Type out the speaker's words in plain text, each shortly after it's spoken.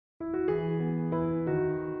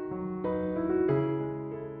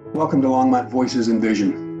Welcome to Longmont Voices and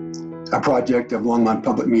Vision, a project of Longmont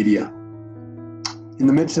Public Media. In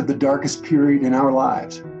the midst of the darkest period in our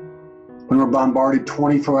lives, when we're bombarded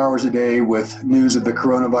 24 hours a day with news of the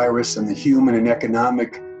coronavirus and the human and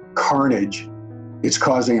economic carnage it's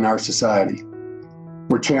causing in our society,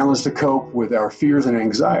 we're challenged to cope with our fears and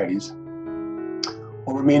anxieties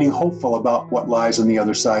while remaining hopeful about what lies on the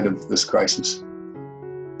other side of this crisis.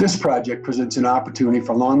 This project presents an opportunity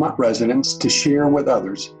for Longmont residents to share with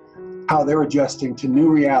others how they're adjusting to new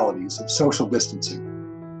realities of social distancing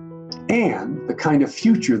and the kind of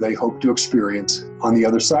future they hope to experience on the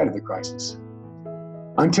other side of the crisis.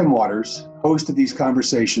 I'm Tim Waters, host of these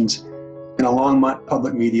conversations and a Longmont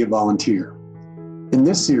Public Media volunteer. In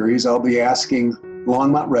this series, I'll be asking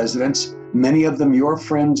Longmont residents, many of them your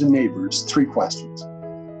friends and neighbors, 3 questions.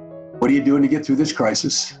 What are you doing to get through this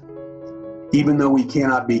crisis? Even though we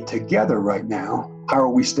cannot be together right now, how are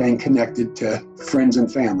we staying connected to friends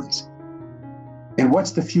and families? And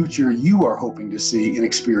what's the future you are hoping to see and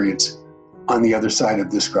experience on the other side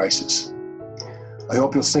of this crisis? I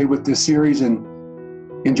hope you'll stay with this series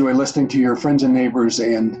and enjoy listening to your friends and neighbors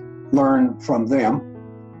and learn from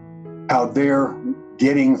them how they're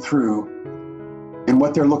getting through and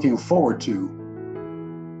what they're looking forward to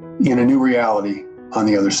in a new reality on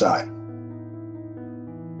the other side.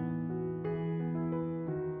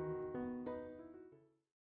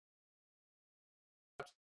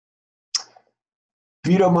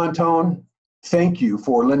 Vito Montone, thank you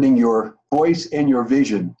for lending your voice and your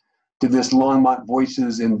vision to this Longmont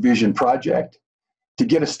Voices and Vision project. To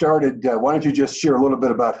get us started, why don't you just share a little bit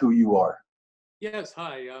about who you are? Yes,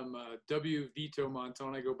 hi, I'm W. Vito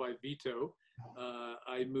Montone. I go by Vito.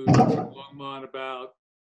 I moved to Longmont about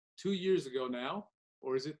 2 years ago now,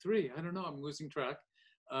 or is it 3? I don't know, I'm losing track.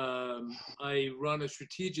 I run a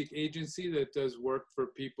strategic agency that does work for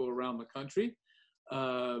people around the country.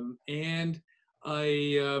 And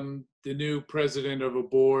I am the new president of a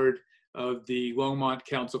board of the Longmont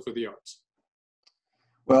Council for the Arts.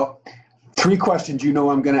 Well, 3 questions you know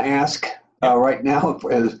I'm going to ask right now,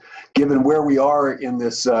 given where we are in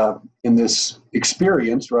this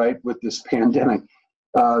experience, right, with this pandemic.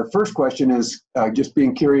 First question is just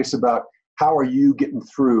being curious about how are you getting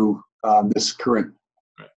through this current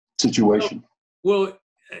situation? Well,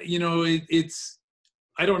 you know, it's,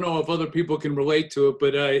 I don't know if other people can relate to it,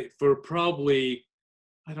 but for probably,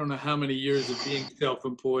 I don't know how many years of being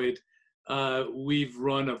self-employed, we've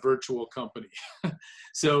run a virtual company.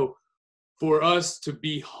 So for us to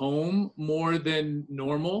be home more than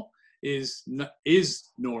normal is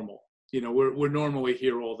normal. You know, we're normally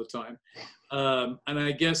here all the time. And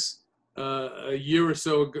I guess a year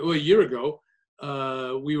ago,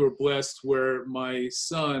 we were blessed where my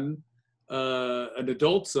son, an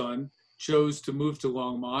adult son, chose to move to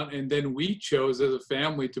Longmont, and then we chose as a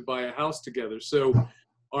family to buy a house together. So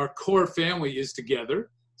our core family is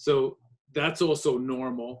together. So that's also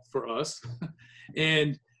normal for us.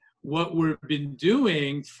 And what we've been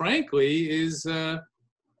doing, frankly, is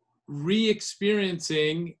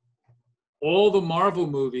re-experiencing all the Marvel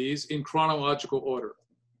movies in chronological order.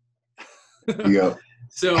 Yeah.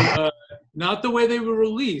 So not the way they were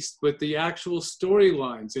released, but the actual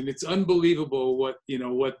storylines. And it's unbelievable what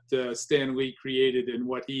Stan Lee created and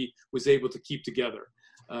what he was able to keep together.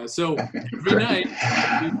 So every night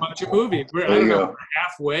we watch a movie. I don't know, we're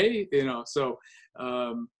halfway, you know. So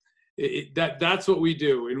that's what we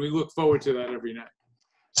do, and we look forward to that every night.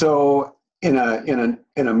 So in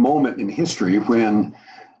a moment in history when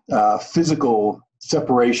physical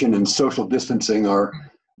separation and social distancing are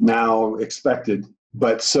now expected,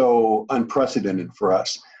 but so unprecedented for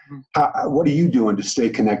us. What are you doing to stay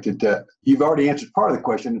connected to, you've already answered part of the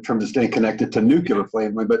question in terms of staying connected to nuclear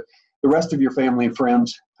family, but the rest of your family and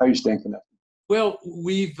friends, how are you staying connected? Well,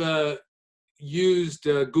 we've used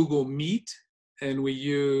Google Meet, and we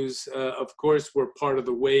use, of course, we're part of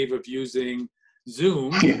the wave of using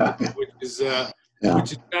Zoom, which is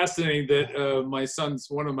fascinating that my son's,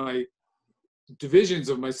 one of my divisions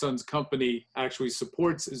of my son's company actually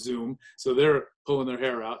supports Zoom, so they're pulling their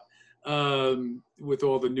hair out with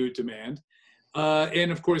all the new demand.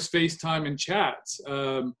 And of course, FaceTime and chats.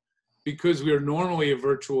 Because we are normally a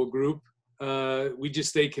virtual group, we just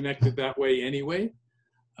stay connected that way anyway.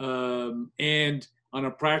 And on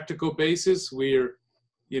a practical basis, we're,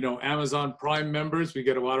 Amazon Prime members. We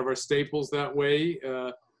get a lot of our staples that way,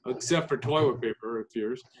 except for toilet paper, it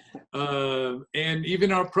appears. And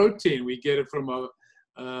even our protein, we get it from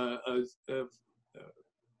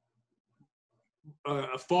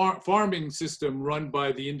a farming system run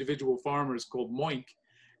by the individual farmers called Moink.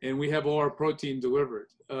 and we have all our protein delivered.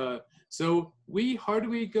 So we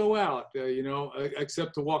hardly go out,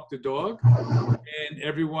 except to walk the dog. And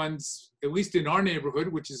everyone's, at least in our neighborhood,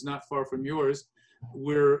 which is not far from yours,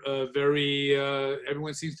 we're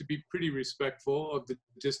everyone seems to be pretty respectful of the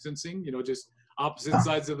distancing, just opposite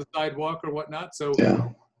sides of the sidewalk or whatnot. So, Yeah.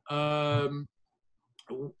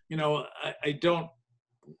 I don't,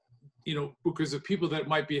 because of people that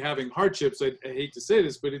might be having hardships, I hate to say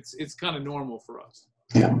this, but it's kind of normal for us.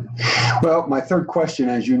 Yeah. Well, my third question,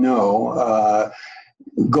 as you know,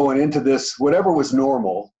 going into this, whatever was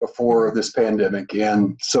normal before this pandemic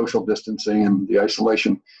and social distancing and the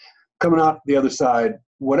isolation, coming out the other side,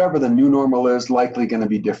 whatever the new normal is, likely going to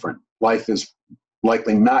be different. Life is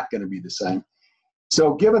likely not going to be the same.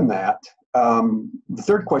 So given that, the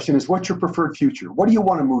third question is, what's your preferred future? What do you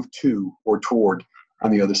want to move to or toward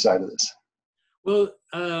on the other side of this? Well,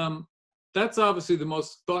 that's obviously the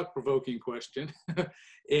most thought-provoking question.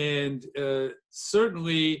 And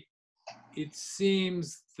certainly it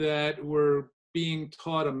seems that we're being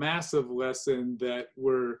taught a massive lesson that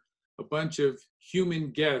we're a bunch of human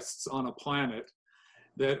guests on a planet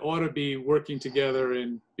that ought to be working together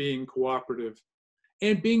and being cooperative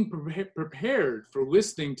and being prepared for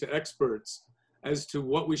listening to experts as to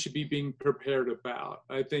what we should be being prepared about.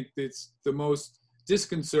 I think it's the most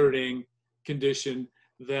disconcerting condition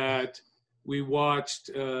that we watched,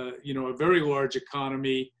 a very large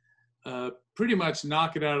economy pretty much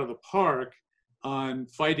knock it out of the park on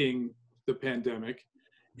fighting the pandemic.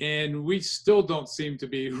 And we still don't seem to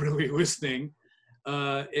be really listening.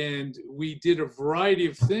 And we did a variety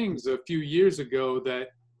of things a few years ago that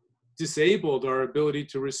disabled our ability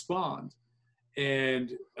to respond.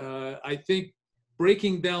 And I think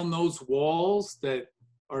breaking down those walls that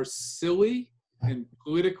are silly and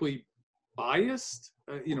politically biased,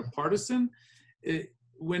 partisan,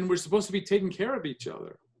 when we're supposed to be taking care of each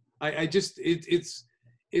other.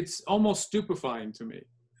 It's almost stupefying to me.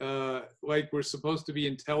 Like we're supposed to be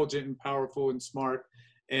intelligent and powerful and smart,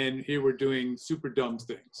 and here we're doing super dumb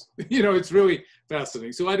things. It's really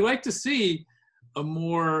fascinating. So I'd like to see a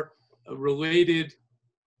more related,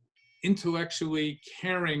 intellectually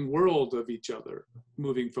caring world of each other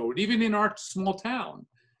moving forward, even in our small town.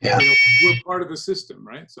 Yeah. We're part of the system,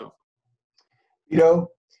 right? So,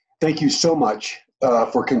 thank you so much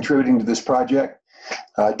for contributing to this project.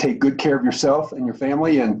 Take good care of yourself and your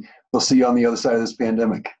family, and we'll see you on the other side of this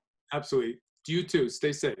pandemic. Absolutely. You too.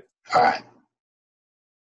 Stay safe. All right.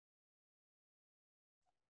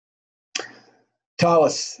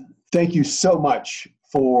 Talis, thank you so much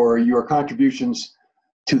for your contributions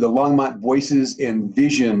to the Longmont Voices and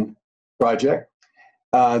Vision project.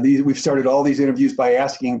 We've started all these interviews by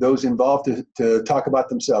asking those involved to talk about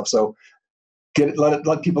themselves. So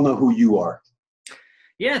let people know who you are.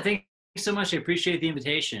 Yeah, thank you so much. I appreciate the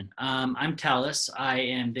invitation. I'm Talis. I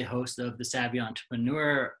am the host of The Savvy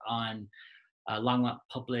Entrepreneur on Longmont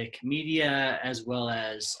Public Media, as well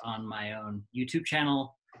as on my own YouTube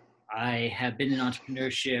channel. I have been in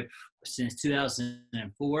entrepreneurship since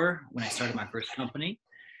 2004 when I started my first company.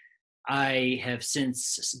 I have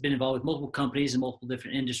since been involved with multiple companies in multiple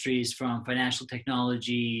different industries, from financial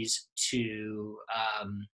technologies to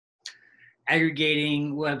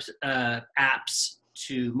aggregating web apps,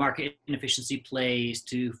 to market inefficiency plays,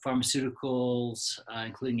 to pharmaceuticals,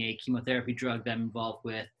 including a chemotherapy drug that I'm involved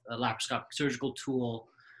with, a laparoscopic surgical tool,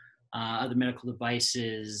 other medical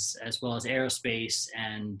devices, as well as aerospace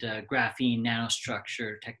and graphene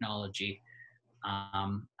nanostructure technology.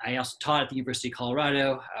 I also taught at the University of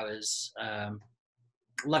Colorado. I was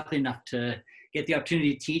lucky enough to get the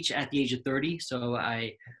opportunity to teach at the age of 30. So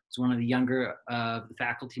I was one of the younger the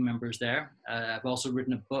faculty members there. I've also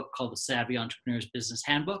written a book called The Savvy Entrepreneur's Business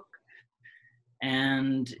Handbook.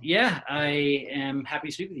 And yeah, I am happy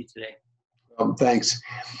to speak with you today. Thanks.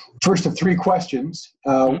 First of three questions.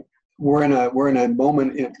 We're in a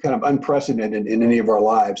moment kind of unprecedented in any of our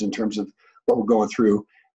lives in terms of what we're going through.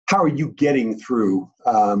 How are you getting through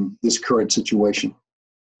this current situation?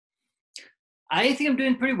 I think I'm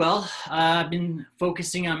doing pretty well. I've been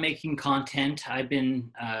focusing on making content. I've been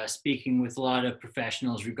speaking with a lot of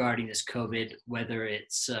professionals regarding this COVID, whether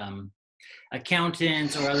it's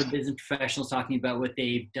accountants or other business professionals talking about what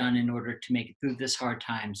they've done in order to make it through this hard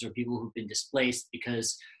times, or people who've been displaced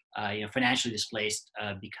because, financially displaced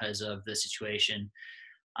because of the situation.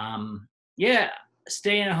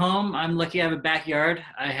 Staying at home. I'm lucky I have a backyard.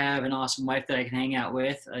 I have an awesome wife that I can hang out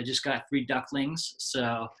with. I just got 3 ducklings,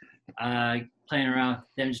 so playing around with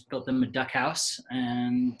them, just built them a duck house.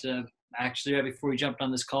 And actually, right before we jumped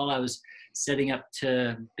on this call, I was setting up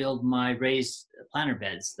to build my raised planter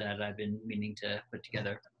beds that I've been meaning to put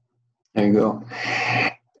together. There you go.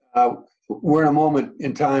 We're in a moment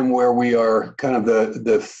in time where we are kind of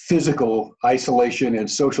the physical isolation and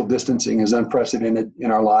social distancing is unprecedented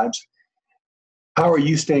in our lives. How are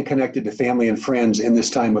you staying connected to family and friends in this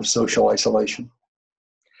time of social isolation?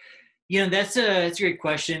 You know, that's a great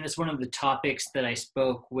question. It's one of the topics that I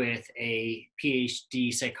spoke with a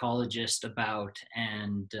PhD psychologist about.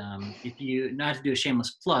 And if you, not to do a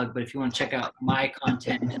shameless plug, but if you want to check out my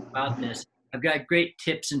content about this, I've got great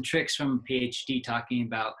tips and tricks from a PhD talking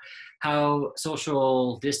about how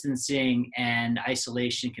social distancing and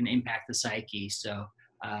isolation can impact the psyche. So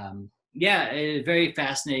yeah, a very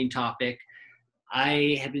fascinating topic.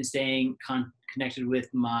 I have been staying connected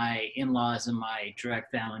with my in-laws and my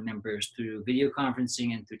direct family members through video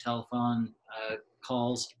conferencing and through telephone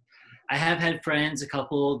calls. I have had friends, a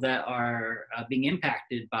couple that are being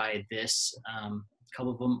impacted by this. A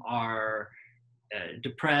couple of them are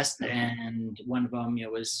depressed, and one of them,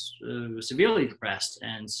 was severely depressed,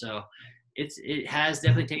 and so it has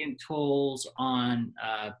definitely taken tolls on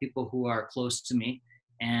people who are close to me.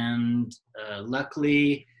 And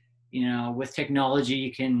luckily, with technology,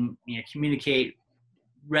 you can communicate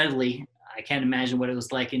readily. I can't imagine what it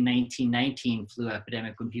was like in 1919 flu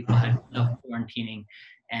epidemic when people had self-quarantining,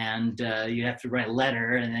 and you have to write a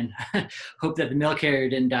letter and then hope that the mail carrier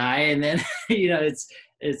didn't die, and then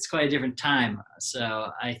it's quite a different time.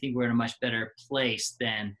 So I think we're in a much better place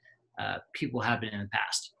than people have been in the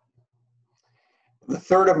past. The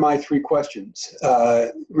third of my three questions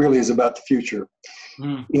really is about the future.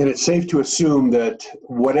 And it's safe to assume that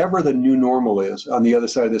whatever the new normal is on the other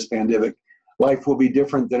side of this pandemic, life will be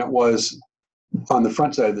different than it was on the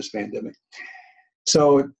front side of this pandemic.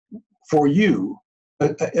 So for you,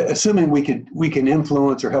 assuming we can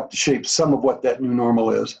influence or help to shape some of what that new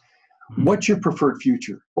normal is, what's your preferred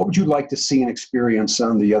future? What would you like to see and experience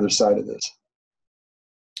on the other side of this?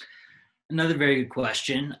 Another very good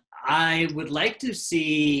question. I would like to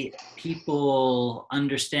see people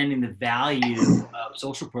understanding the value of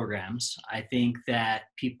social programs. I think that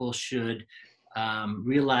people should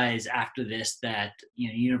realize after this that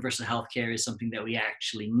universal health care is something that we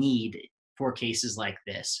actually need for cases like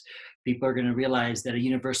this. People are going to realize that a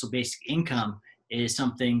universal basic income is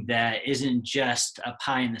something that isn't just a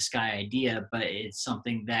pie in the sky idea, but it's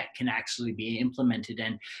something that can actually be implemented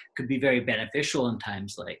and could be very beneficial in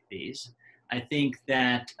times like these. I think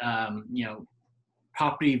that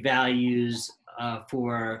property values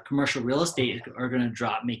for commercial real estate are going to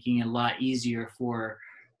drop, making it a lot easier for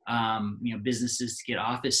businesses to get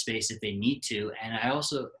office space if they need to. And I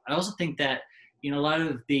also think that a lot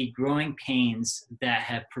of the growing pains that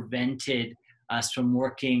have prevented us from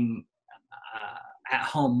working at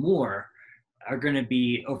home more are going to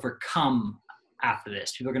be overcome after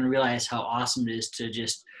this. People are going to realize how awesome it is to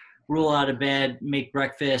just roll out of bed, make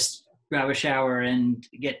breakfast, grab a shower, and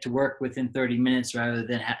get to work within 30 minutes rather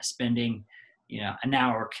than spending, an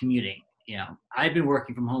hour commuting. I've been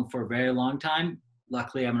working from home for a very long time.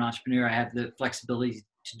 Luckily, I'm an entrepreneur. I have the flexibility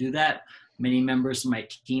to do that. Many members of my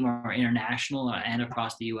team are international and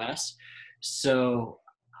across the US. So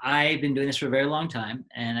I've been doing this for a very long time.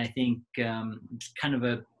 And I think it's kind of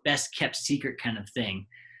a best kept secret kind of thing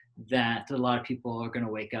that a lot of people are going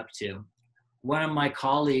to wake up to. One of my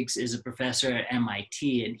colleagues is a professor at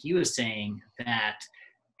MIT, and he was saying that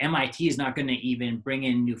MIT is not going to even bring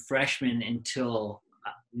in new freshmen until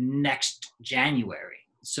next January.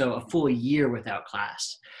 So a full year without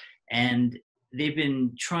class. And they've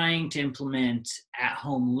been trying to implement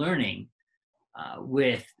at-home learning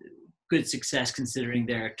with good success considering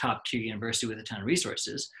they're a top-tier university with a ton of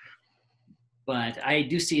resources. But I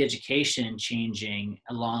do see education changing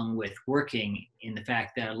along with working in the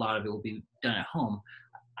fact that a lot of it will be done at home.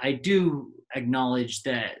 I do acknowledge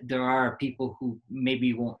that there are people who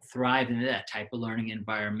maybe won't thrive in that type of learning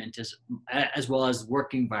environment as well as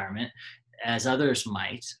work environment as others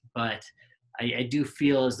might. But I do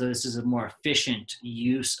feel as though this is a more efficient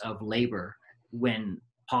use of labor when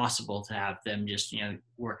possible to have them just,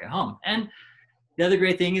 work at home. And the other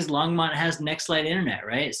great thing is Longmont has next light internet,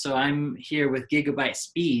 right? So I'm here with gigabyte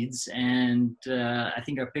speeds, and I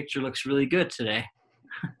think our picture looks really good today.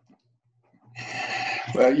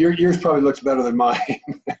 Well, yours probably looks better than mine.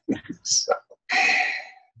 So,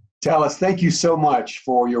 Talis, thank you so much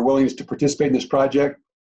for your willingness to participate in this project.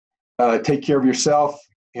 Take care of yourself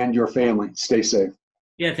and your family. Stay safe.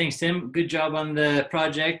 Yeah, thanks, Tim. Good job on the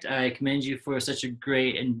project. I commend you for such a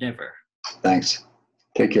great endeavor. Thanks.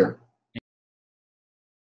 Take care.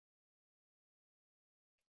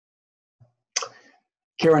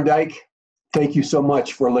 Karen Dyke, thank you so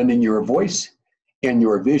much for lending your voice and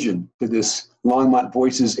your vision to this Longmont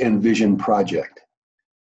Voices and Vision project.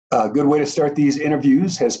 A good way to start these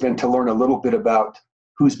interviews has been to learn a little bit about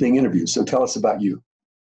who's being interviewed. So tell us about you.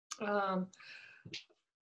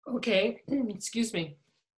 Okay, excuse me.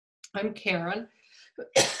 I'm Karen,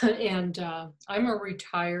 and I'm a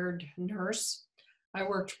retired nurse. I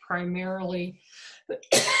worked primarily,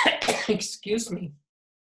 excuse me,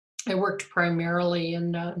 I worked primarily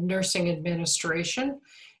in nursing administration,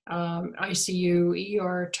 ICU,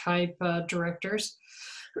 ER type directors.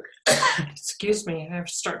 Excuse me, I have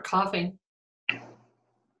to start coughing.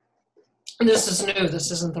 This is new, this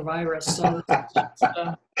isn't the virus. So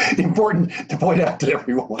it's, important to point out to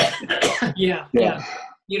everyone. yeah.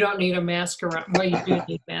 You don't need a mask around. Well, you do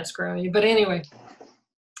need a mask around you. But anyway,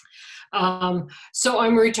 so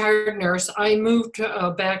I'm a retired nurse. I moved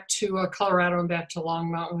back to Colorado and back to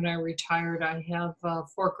Longmont when I retired. I have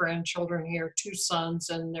 4 grandchildren here, 2 sons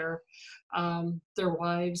and their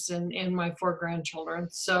wives and my 4 grandchildren.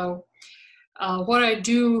 So what I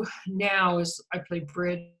do now is I play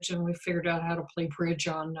bridge, and we figured out how to play bridge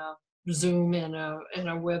on Zoom and a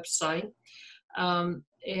website,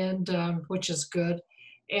 which is good.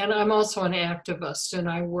 And I'm also an activist, and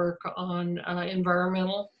I work on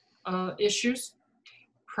environmental issues,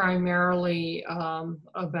 primarily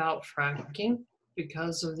about fracking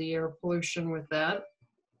because of the air pollution with that.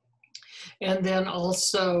 And then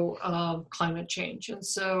also climate change. And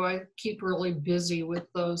so I keep really busy with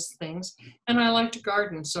those things. And I like to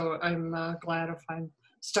garden, so I'm glad if I'm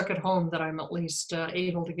stuck at home that I'm at least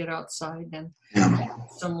able to get outside and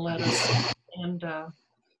some lettuce and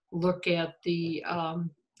look at the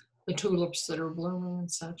tulips that are blooming and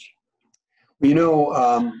such. You know,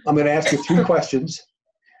 I'm going to ask you 3 questions.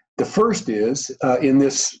 The first is, in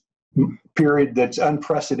this period that's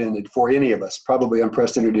unprecedented for any of us, probably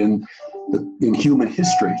unprecedented in human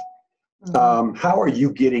history, how are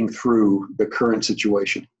you getting through the current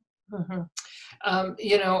situation?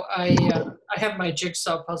 You know, I have my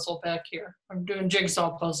jigsaw puzzle back here. I'm doing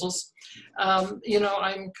jigsaw puzzles. You know,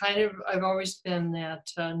 I've always been that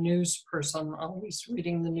news person, always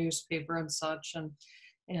reading the newspaper and such,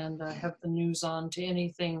 and have the news on to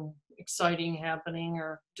anything exciting happening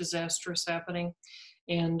or disastrous happening.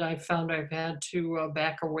 And I found I've had to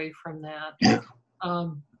back away from that.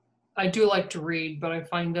 I do like to read, but I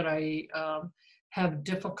find that I have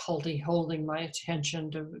difficulty holding my attention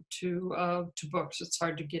to books. It's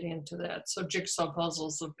hard to get into that. So jigsaw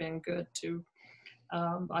puzzles have been good too.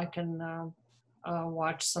 I can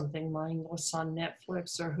watch something mindless on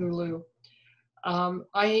Netflix or Hulu.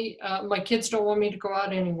 My kids don't want me to go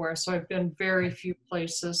out anywhere, so I've been very few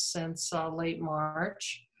places since late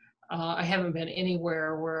March. I haven't been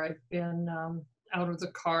anywhere where I've been out of the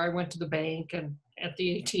car. I went to the bank and at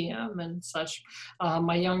the ATM and such.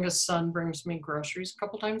 My youngest son brings me groceries a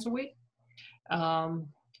couple times a week.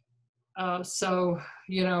 So,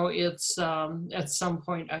 you know, it's at some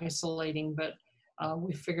point isolating, but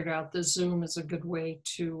we figured out that Zoom is a good way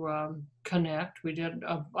to connect.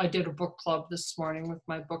 I did a book club this morning with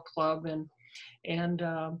my book club, and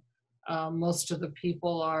most of the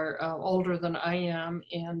people are older than I am,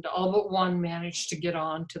 and all but one managed to get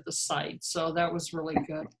on to the site. So that was really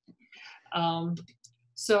good.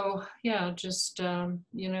 So yeah, just,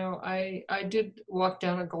 you know, I did walk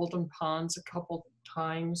down at Golden Ponds a couple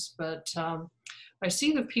times, but I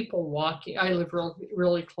see the people walking. I live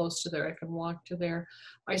really close to there. I can walk to there.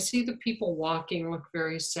 I see the people walking look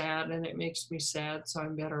very sad, and it makes me sad. So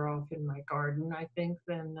I'm better off in my garden, I think,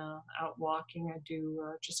 than out walking. I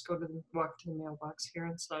do just walk to the mailbox here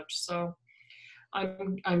and such. So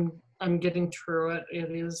I'm getting through it.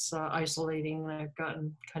 It is isolating, and I've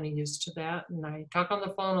gotten kind of used to that. And I talk on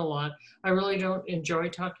the phone a lot. I really don't enjoy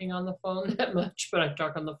talking on the phone that much, but I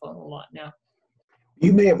talk on the phone a lot now.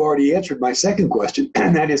 You may have already answered my second question,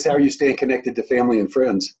 and that is, how are you staying connected to family and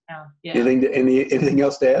friends? Yeah. Anything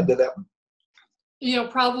else to add to that one? You know,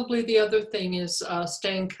 probably the other thing is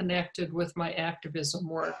staying connected with my activism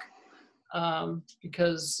work,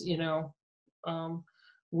 because, you know,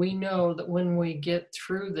 we know that when we get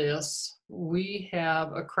through this, we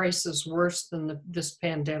have a crisis worse than this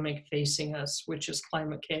pandemic facing us, which is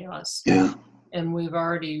climate chaos. Yeah. And we've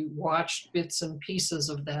already watched bits and pieces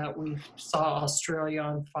of that. We saw Australia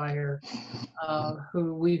on fire,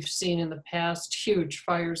 who we've seen in the past huge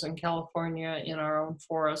fires in California in our own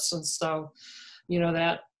forests. And so, you know,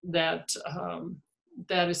 that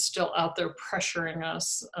is still out there pressuring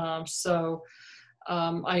us.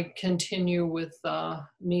 I continue with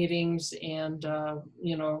meetings and,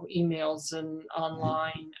 you know, emails and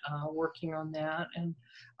online, working on that. And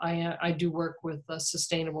I do work with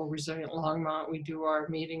Sustainable Resilient Longmont. We do our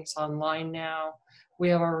meetings online now. We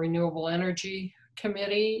have our renewable energy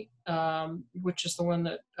committee which is the one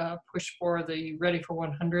that pushed for the Ready for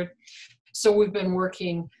 100. So we've been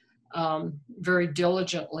working very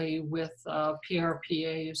diligently with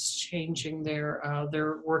PRPAs, changing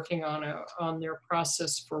they're working on their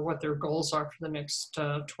process for what their goals are for the next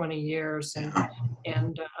 20 years.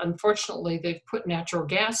 And unfortunately, they've put natural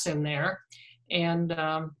gas in there, and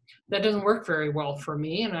that doesn't work very well for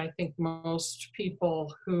me. And I think most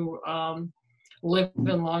people who live in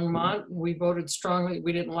Longmont, we voted strongly.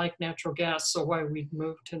 We didn't like natural gas, so why we'd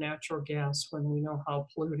move to natural gas when we know how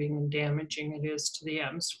polluting and damaging it is to the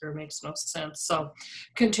atmosphere makes no sense. So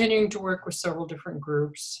continuing to work with several different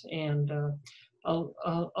groups and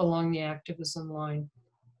along the activism line,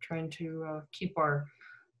 trying to keep our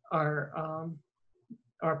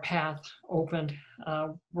path open.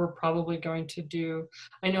 We're probably going to do,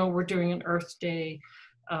 I know we're doing an Earth Day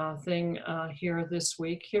thing here this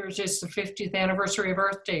week. Here's just the 50th anniversary of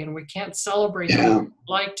Earth Day, and we can't celebrate it like we'd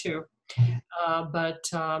like to, but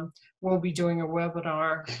we'll be doing a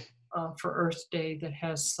webinar for Earth Day that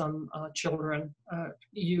has some children,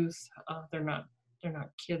 youth. They're not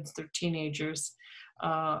kids, they're teenagers.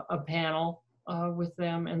 A panel with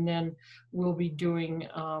them, and then we'll be doing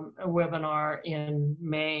a webinar in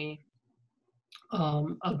May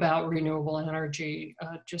about renewable energy,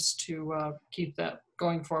 just to keep that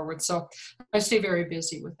going forward. So I stay very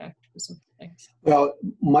busy with activism. Thanks. Well,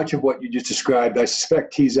 much of what you just described, I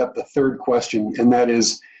suspect, tees up the third question, and that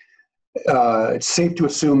is, it's safe to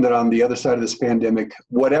assume that on the other side of this pandemic,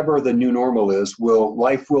 whatever the new normal is,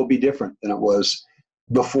 life will be different than it was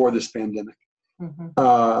before this pandemic.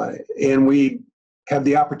 Mm-hmm. And we have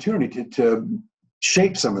the opportunity to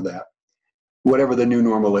shape some of that, whatever the new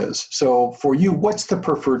normal is. So for you, what's the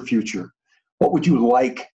preferred future? What would you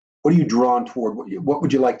like? What are you drawn toward? What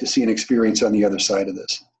would you like to see and experience on the other side of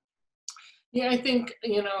this? Yeah, I think,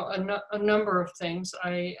 a number of things.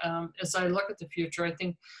 As I look at the future, I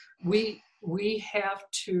think we have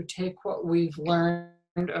to take what we've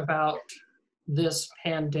learned about this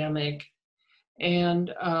pandemic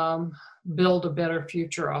and build a better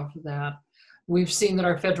future off of that. We've seen that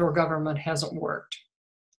our federal government hasn't worked,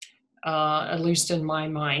 at least in my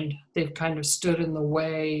mind. They've kind of stood in the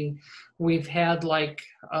way. We've had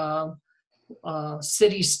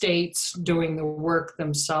city-states doing the work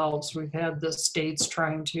themselves. We've had the states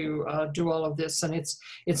trying to do all of this, and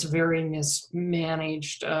it's very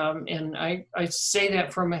mismanaged. And I say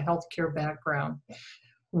that from a healthcare background.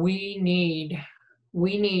 We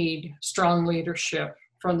need strong leadership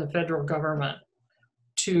from the federal government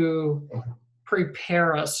to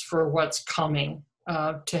prepare us for what's coming,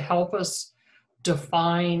 to help us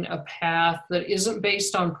define a path that isn't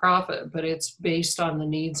based on profit, but it's based on the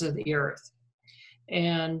needs of the earth.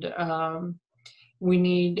 And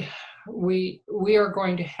we are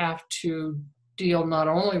going to have to deal not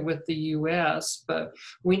only with the US, but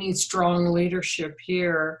we need strong leadership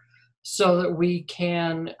here so that we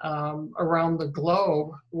can, around the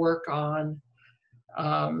globe, work on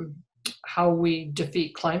how we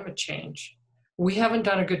defeat climate change. We haven't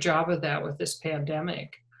done a good job of that with this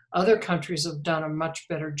pandemic. Other countries have done a much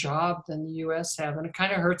better job than the US have, and it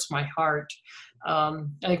kind of hurts my heart. I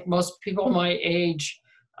think most people my age,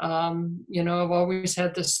 have always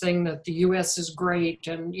had this thing that the US is great,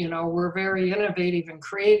 and, we're very innovative and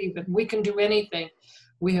creative, and we can do anything.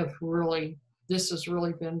 This has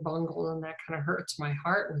really been bungled, and that kind of hurts my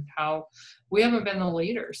heart with how we haven't been the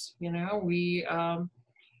leaders.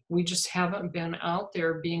 We just haven't been out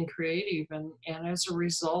there being creative, and as a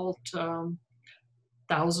result,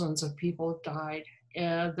 thousands of people have died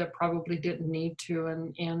that probably didn't need to.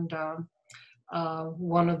 And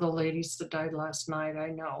one of the ladies that died last night, I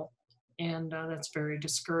know, and that's very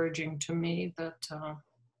discouraging to me that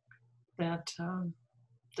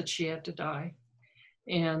she had to die.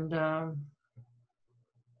 And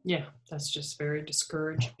that's just very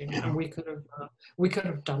discouraging. And we could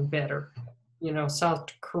have done better. South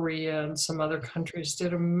Korea and some other countries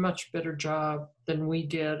did a much better job than we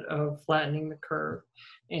did of flattening the curve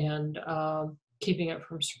and keeping it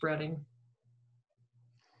from spreading.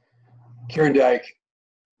 Karen Dyke,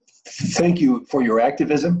 thank you for your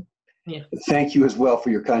activism. Yeah. Thank you as well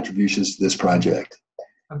for your contributions to this project.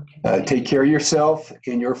 Okay. Take care of yourself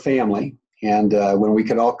and your family. And when we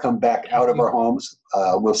can all come back out of our homes,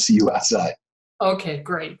 we'll see you outside. Okay,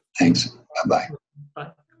 great. Thanks. Bye-bye.